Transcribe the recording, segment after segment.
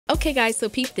Okay guys, so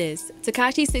peep this.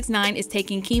 Tekashi 6ix9ine is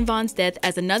taking King Von's death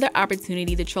as another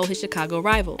opportunity to troll his Chicago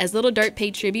rival. As Lil Durk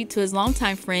paid tribute to his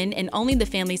longtime friend and only the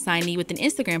family signee with an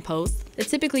Instagram post, the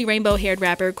typically rainbow-haired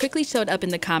rapper quickly showed up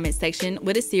in the comment section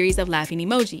with a series of laughing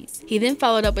emojis. He then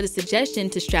followed up with a suggestion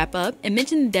to strap up and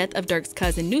mentioned the death of Durk's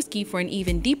cousin Newski for an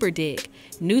even deeper dig.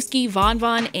 Newski,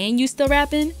 Von, and you still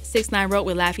rapping? 6ix9ine wrote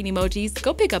with laughing emojis,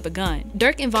 go pick up a gun.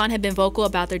 Durk and Von have been vocal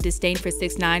about their disdain for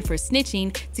 6ix9ine for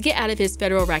snitching to get out of his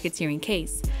federal racketeering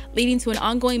case, leading to an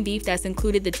ongoing beef that's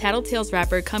included the Tattletales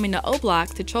rapper coming to O Block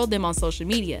to troll them on social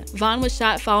media. Von was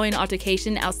shot following an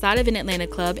altercation outside of an Atlanta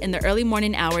club in the early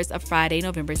morning hours of Friday,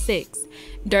 November 6th.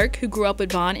 Durk, who grew up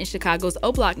with Von in Chicago's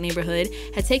O Block neighborhood,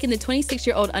 had taken the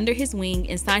 26-year-old under his wing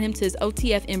and signed him to his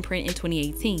OTF imprint in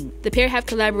 2018. The pair have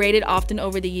collaborated often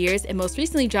over the years and most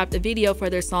recently dropped a video for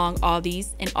their song All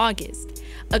These in August.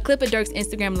 A clip of Durk's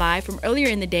Instagram Live from earlier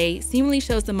in the day seemingly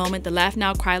shows the moment the Laugh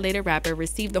Now Cry Later rapper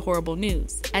received the horrible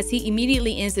news, as he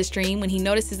immediately ends the stream when he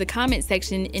notices the comment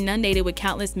section inundated with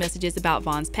countless messages about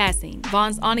Von's passing.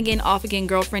 Von's on-again, off-again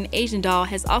girlfriend Asian Doll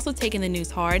has also taken the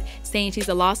news hard, saying she's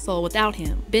a lost soul without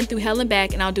him. Been through hell and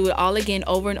back and I'll do it all again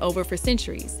over and over for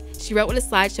centuries, she wrote with a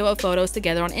slideshow of photos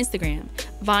together on Instagram.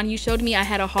 Von, you showed me I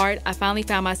had a heart, I finally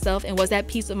found myself and was at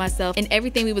peace with myself and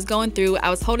everything we was going through. I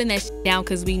was holding that shit down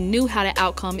because we knew how the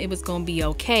outcome, it was gonna be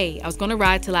okay. I was gonna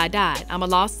ride till I died. I'm a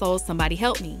lost soul, somebody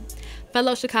help me.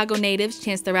 Fellow Chicago natives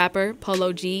Chance the Rapper,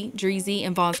 Polo G, Dreezy,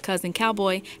 and Von's cousin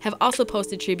Cowboy have also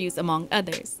posted tributes among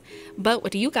others. But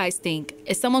what do you guys think?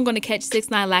 Is someone going to catch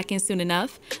 6ix9ine lacking soon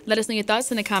enough? Let us know your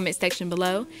thoughts in the comment section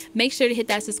below. Make sure to hit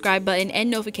that subscribe button and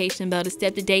notification bell to stay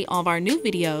up to date on all of our new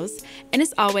videos. And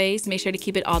as always, make sure to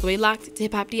keep it all the way locked to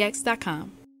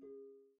hiphopdx.com.